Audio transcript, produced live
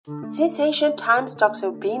Since ancient times, dogs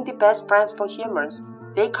have been the best friends for humans.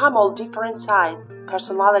 They come all different size,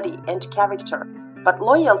 personality, and character, but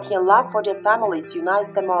loyalty and love for their families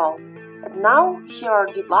unites them all. And now, here are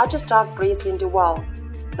the largest dog breeds in the world.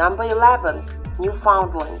 Number 11.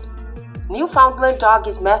 Newfoundland. Newfoundland dog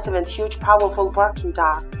is massive and huge, powerful working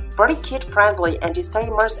dog, very kid-friendly and is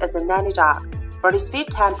famous as a nanny dog. Very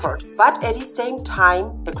sweet-tempered, but at the same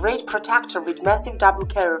time, a great protector with massive double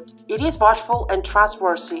coat. It is watchful and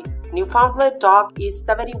trustworthy. Newfoundland dog is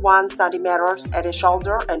 71 centimeters at the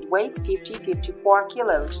shoulder and weighs 50-54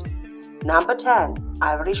 kilos. Number 10.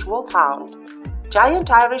 Irish Wolfhound. Giant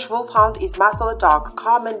Irish Wolfhound is muscular dog,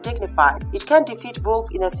 calm and dignified. It can defeat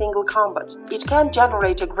wolf in a single combat. It can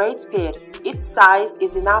generate a great speed. Its size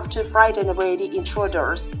is enough to frighten away the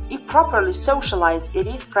intruders. If properly socialized, it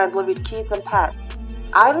is friendly with kids and pets.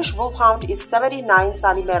 Irish Wolfhound is 79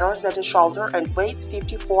 centimeters at the shoulder and weighs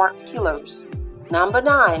 54 kilos. Number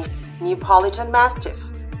 9. Neapolitan Mastiff.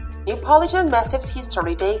 Neapolitan Mastiff's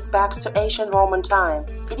history dates back to ancient Roman time.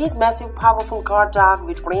 It is massive, powerful guard dog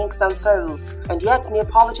with rings and folds, and yet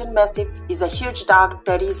Neapolitan Mastiff is a huge dog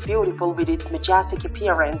that is beautiful with its majestic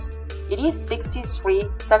appearance. It is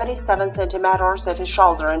 63-77 centimeters at the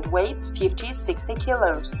shoulder and weighs 50-60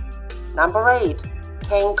 kilos. Number 8.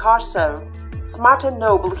 Cane Corso. Smart and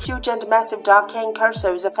noble, huge and massive dog Cane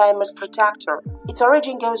Corso is a famous protector. Its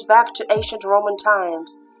origin goes back to ancient Roman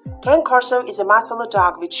times. Cane Corso is a muscular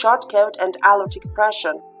dog with short coat and alert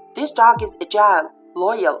expression. This dog is agile,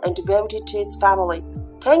 loyal, and devoted to its family.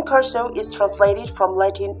 Cane Corso is translated from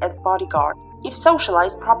Latin as bodyguard. If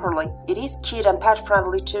socialized properly, it is kid and pet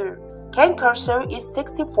friendly too. Cane Corso is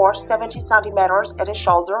 64-70 centimeters at the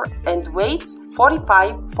shoulder and weighs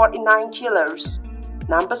 45-49 kilos.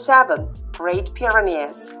 Number 7. Great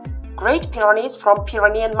Pyrenees. Great Pyrenees from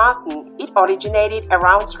Pyrenean mountain. It originated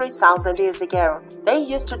around 3,000 years ago. They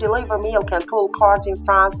used to deliver milk and pull carts in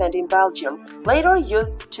France and in Belgium, later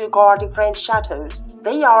used to guard the French chateaux.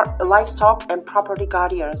 They are livestock and property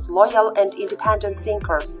guardians, loyal and independent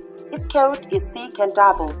thinkers. Its coat is thick and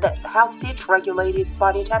double that helps it regulate its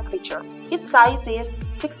body temperature. Its size is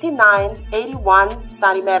 69-81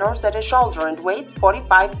 centimeters at the shoulder and weighs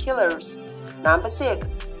 45 kilos. Number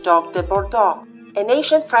 6. Dogue de Bordeaux. An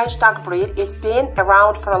ancient French dog breed, it's been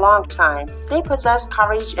around for a long time. They possess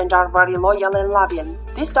courage and are very loyal and loving.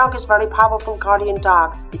 This dog is very powerful guardian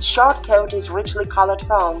dog. Its short coat is richly colored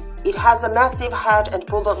fawn. It has a massive head and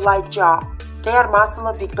bulldog-like jaw. They are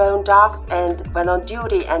muscular, big-boned dogs, and when on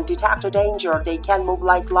duty and detect a danger, they can move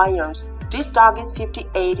like lions. This dog is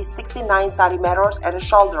 58-69 centimeters at the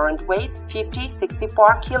shoulder and weighs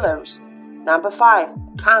 50-64 kilos. Number 5.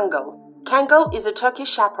 Kangal. Kangal is a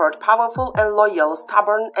Turkish Shepherd, powerful and loyal,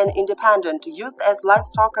 stubborn and independent, used as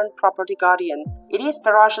livestock and property guardian. It is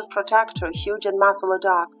ferocious protector, huge and muscular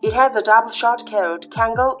dog. It has a double short coat.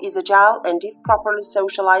 Kangal is agile and if properly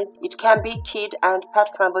socialized, it can be kid and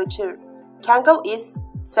pet friendly too. Kangal is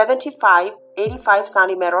 75-85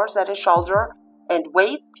 centimeters at the shoulder and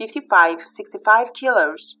weighs 55-65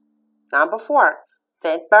 kilos. Number 4.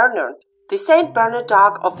 Saint Bernard. The Saint Bernard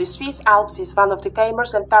dog of the Swiss Alps is one of the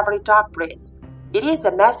famous and favorite dog breeds. It is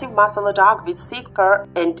a massive muscular dog with thick fur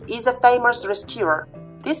and is a famous rescuer.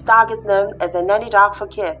 This dog is known as a nanny dog for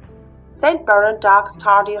kids. Saint Bernard dog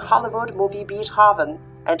starred in Hollywood movie Beethoven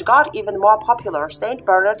and got even more popular. Saint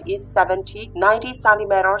Bernard is 70-90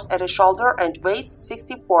 centimeters at the shoulder and weighs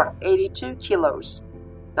 64-82 kilos.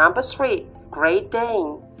 Number 3. Great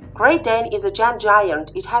Dane. Great Dane is a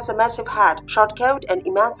giant. It has a massive head, short coat, and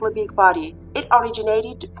immensely big body. It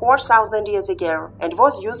originated 4,000 years ago and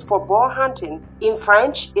was used for boar hunting. In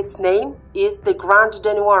French, its name is the Grand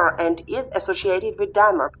Danois and is associated with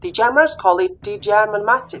Denmark. The Germans call it the German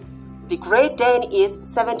Mastiff. The Great Dane is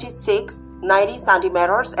 76-90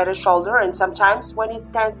 centimeters at the shoulder, and sometimes when it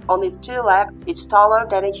stands on its two legs, it's taller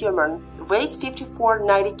than a human. It weighs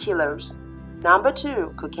 54-90 kilos. Number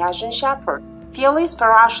 2. Caucasian Shepherd. Fearless,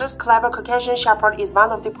 ferocious, clever Caucasian Shepherd is one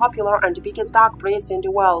of the popular and biggest dog breeds in the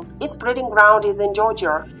world. Its breeding ground is in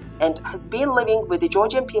Georgia and has been living with the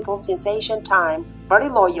Georgian people since ancient time. Very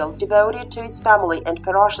loyal, devoted to its family, and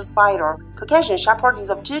ferocious fighter. Caucasian Shepherd is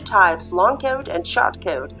of two types, long coat and short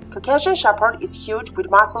coat. Caucasian Shepherd is huge with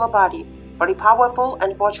muscular body, very powerful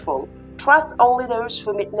and watchful. Trusts only those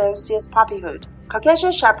whom it knows since puppyhood.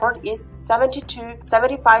 Caucasian Shepherd is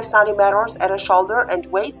 72-75 centimeters at the shoulder and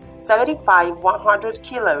weighs 75-100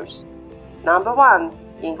 kilos. Number 1.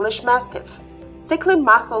 English Mastiff. Sickly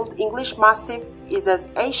muscled English Mastiff is as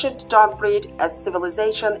ancient dog breed as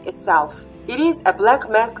civilization itself. It is a black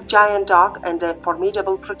masked giant dog and a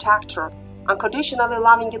formidable protector. unconditionally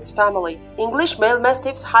loving its family. English male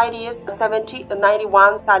Mastiff's height is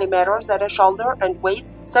 70-91 centimeters at the shoulder and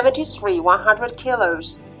weighs 73-100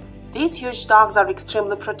 kilos. These huge dogs are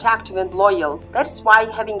extremely protective and loyal. That's why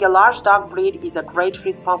having a large dog breed is a great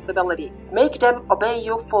responsibility. Make them obey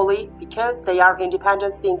you fully because they are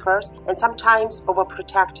independent thinkers and sometimes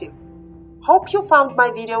overprotective. Hope you found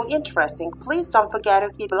my video interesting. Please don't forget to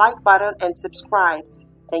hit the like button and subscribe.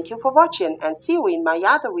 Thank you for watching and see you in my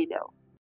other video.